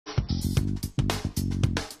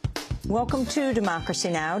Welcome to Democracy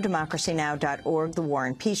Now!, democracynow.org, The War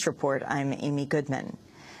and Peace Report. I'm Amy Goodman.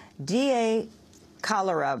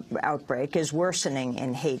 Cholera outbreak is worsening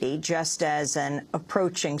in Haiti, just as an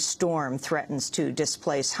approaching storm threatens to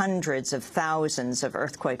displace hundreds of thousands of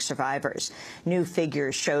earthquake survivors. New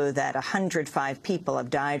figures show that 105 people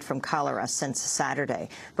have died from cholera since Saturday,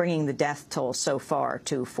 bringing the death toll so far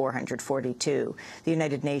to 442. The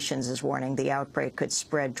United Nations is warning the outbreak could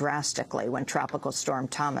spread drastically when Tropical Storm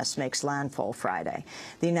Thomas makes landfall Friday.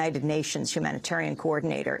 The United Nations humanitarian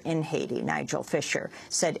coordinator in Haiti, Nigel Fisher,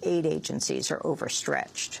 said aid agencies are overstretched.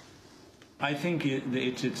 I think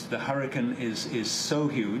the hurricane is so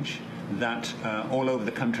huge that all over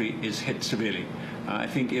the country is hit severely. I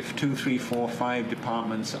think if 2, 3, 4, 5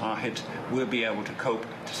 departments are hit, we'll be able to cope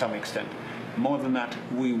to some extent. More than that,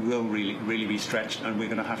 we will really be stretched, and we're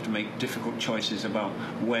going to have to make difficult choices about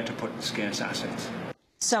where to put scarce assets.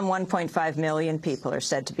 Some 1.5 million people are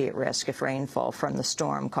said to be at risk if rainfall from the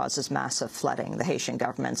storm causes massive flooding. The Haitian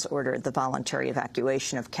government's ordered the voluntary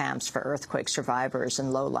evacuation of camps for earthquake survivors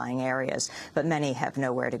in low-lying areas, but many have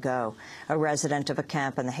nowhere to go. A resident of a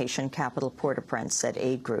camp in the Haitian capital, Port-au-Prince, said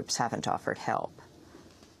aid groups haven't offered help.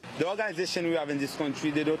 The organization we have in this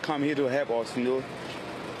country, they don't come here to help us,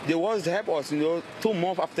 They was to help us, 2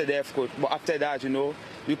 months after the earthquake, but after that,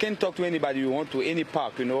 you can talk to anybody you want to, any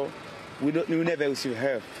park, We never receive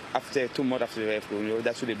help after 2 months after the earthquake,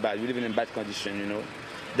 That's really bad. We live in a bad condition,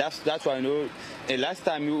 That's why, and last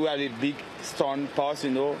time we had a big storm pass,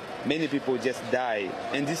 many people just die.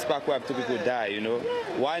 In this park we have 2 people die,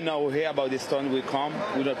 Why now we hear about the storm will come,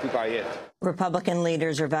 we're not prepared yet. Republican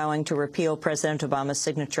leaders are vowing to repeal President Obama's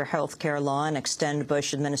signature health care law and extend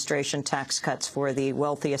Bush administration tax cuts for the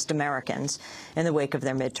wealthiest Americans in the wake of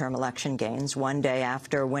their midterm election gains. One day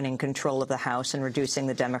after winning control of the House and reducing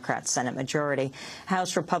the Democrat Senate majority,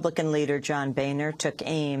 House Republican leader John Boehner took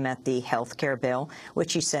aim at the health care bill,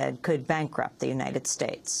 which he said could bankrupt the United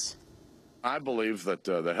States. I believe that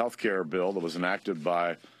the health care bill that was enacted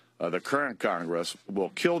by the current Congress will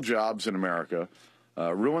kill jobs in America,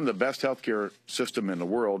 ruin the best health care system in the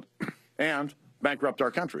world, and bankrupt our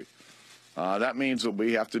country. That means that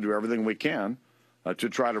we have to do everything we can to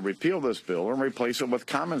try to repeal this bill and replace it with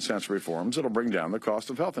common sense reforms that will bring down the cost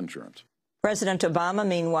of health insurance. President Obama,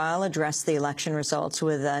 meanwhile, addressed the election results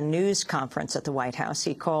with a news conference at the White House.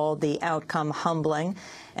 He called the outcome humbling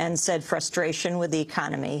and said frustration with the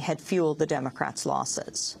economy had fueled the Democrats'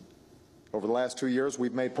 losses. Over the last 2 years,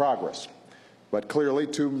 we've made progress. But clearly,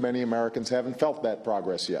 too many Americans haven't felt that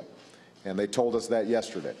progress yet, and they told us that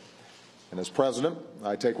yesterday. And as president,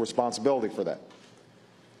 I take responsibility for that.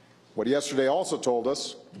 What yesterday also told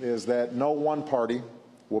us is that no one party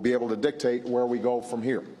will be able to dictate where we go from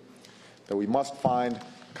here, that we must find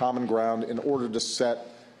common ground in order to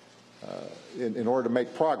in order to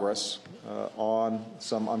make progress on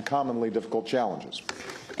some uncommonly difficult challenges.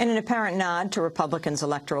 In an apparent nod to Republicans'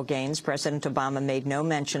 electoral gains, President Obama made no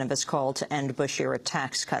mention of his call to end Bush-era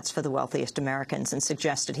tax cuts for the wealthiest Americans and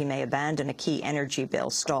suggested he may abandon a key energy bill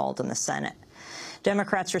stalled in the Senate.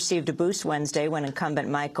 Democrats received a boost Wednesday when incumbent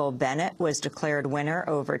Michael Bennet was declared winner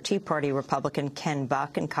over Tea Party Republican Ken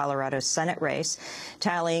Buck in Colorado's Senate race.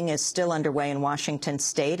 Tallying is still underway in Washington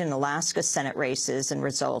State, and Alaska's Senate races and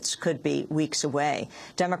results could be weeks away.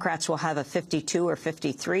 Democrats will have a 52 or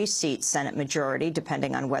 53-seat Senate majority,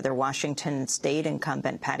 depending on whether Washington State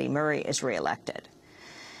incumbent Patty Murray is reelected.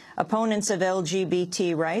 Opponents of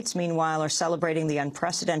LGBT rights, meanwhile, are celebrating the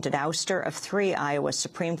unprecedented ouster of 3 Iowa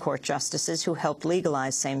Supreme Court justices who helped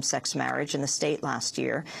legalize same-sex marriage in the state last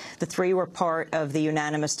year. The 3 were part of the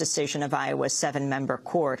unanimous decision of Iowa's 7-member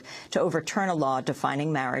court to overturn a law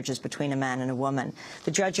defining marriages between a man and a woman.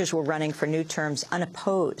 The judges were running for new terms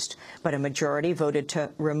unopposed, but a majority voted to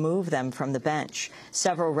remove them from the bench.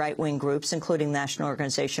 Several right-wing groups, including National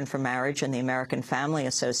Organization for Marriage and the American Family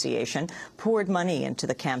Association, poured money into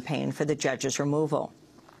the campaign for the judges' removal.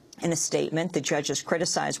 In a statement, the judges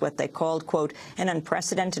criticized what they called, quote, an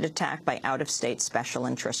unprecedented attack by out-of-state special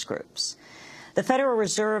interest groups. The Federal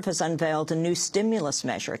Reserve has unveiled a new stimulus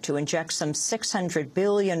measure to inject some $600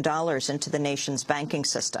 billion into the nation's banking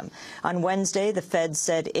system. On Wednesday, the Fed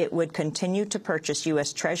said it would continue to purchase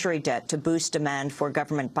U.S. Treasury debt to boost demand for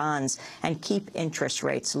government bonds and keep interest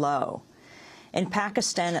rates low. In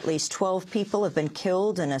Pakistan, at least 12 people have been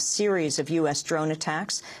killed in a series of U.S. drone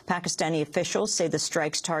attacks. Pakistani officials say the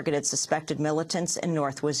strikes targeted suspected militants in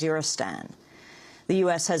North Waziristan. The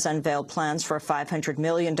U.S. has unveiled plans for a $500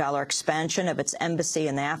 million expansion of its embassy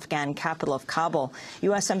in the Afghan capital of Kabul.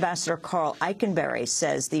 U.S. Ambassador Carl Eikenberry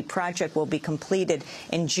says the project will be completed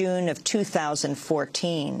in June of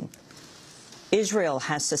 2014. Israel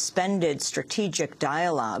has suspended strategic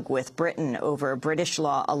dialogue with Britain over a British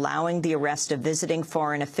law allowing the arrest of visiting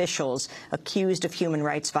foreign officials accused of human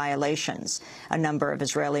rights violations. A number of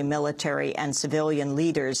Israeli military and civilian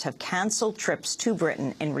leaders have canceled trips to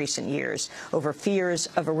Britain in recent years over fears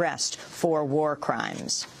of arrest for war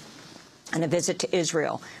crimes. In a visit to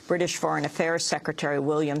Israel, British Foreign Affairs Secretary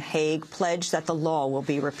William Hague pledged that the law will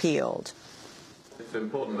be repealed. It's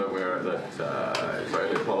important that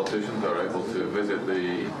Israeli politicians are able to visit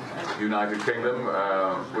the United Kingdom.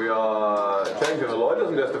 We are changing the law. It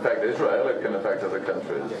doesn't just affect Israel, it can affect other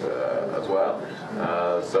countries as well,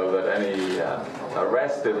 so that any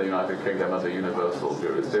arrest in the United Kingdom as a universal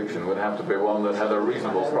jurisdiction would have to be one that had a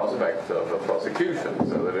reasonable prospect of a prosecution,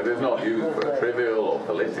 so that it is not used for trivial or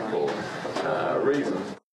political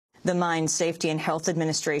reasons. The Mine Safety and Health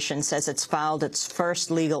Administration says it's filed its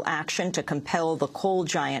first legal action to compel the coal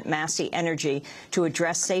giant Massey Energy to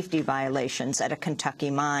address safety violations at a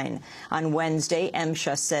Kentucky mine. On Wednesday,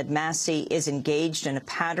 MSHA said Massey is engaged in a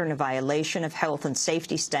pattern of violation of health and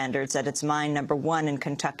safety standards at its mine number 1 in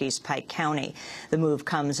Kentucky's Pike County. The move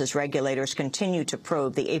comes as regulators continue to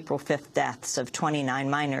probe the April 5th deaths of 29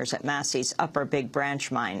 miners at Massey's Upper Big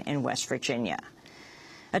Branch mine in West Virginia.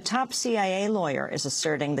 A top CIA lawyer is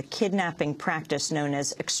asserting the kidnapping practice known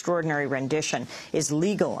as extraordinary rendition is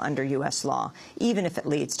legal under U.S. law, even if it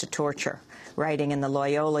leads to torture. Writing in the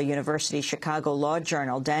Loyola University Chicago Law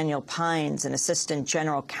Journal, Daniel Pines, an assistant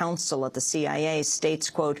general counsel at the CIA, states,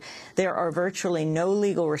 quote, "There are virtually no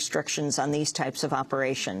legal restrictions on these types of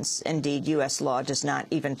operations. Indeed, U.S. law does not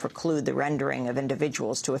even preclude the rendering of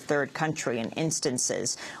individuals to a third country in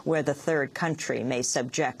instances where the third country may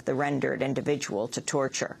subject the rendered individual to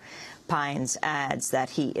torture." Pines adds that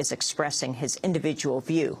he is expressing his individual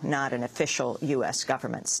view, not an official U.S.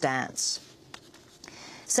 government stance.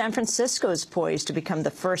 San Francisco is poised to become the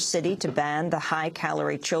first city to ban the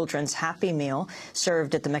high-calorie children's Happy Meal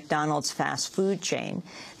served at the McDonald's fast food chain.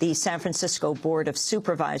 The San Francisco Board of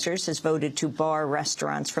Supervisors has voted to bar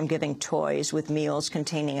restaurants from giving toys with meals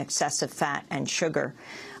containing excessive fat and sugar.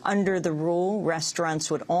 Under the rule, restaurants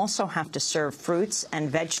would also have to serve fruits and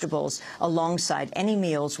vegetables alongside any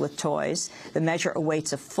meals with toys. The measure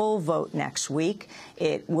awaits a full vote next week.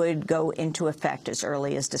 It would go into effect as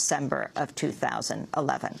early as December of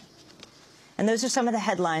 2011. And those are some of the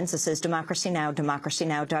headlines. This is Democracy Now!,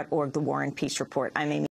 democracynow.org, The War and Peace Report. I'm Amy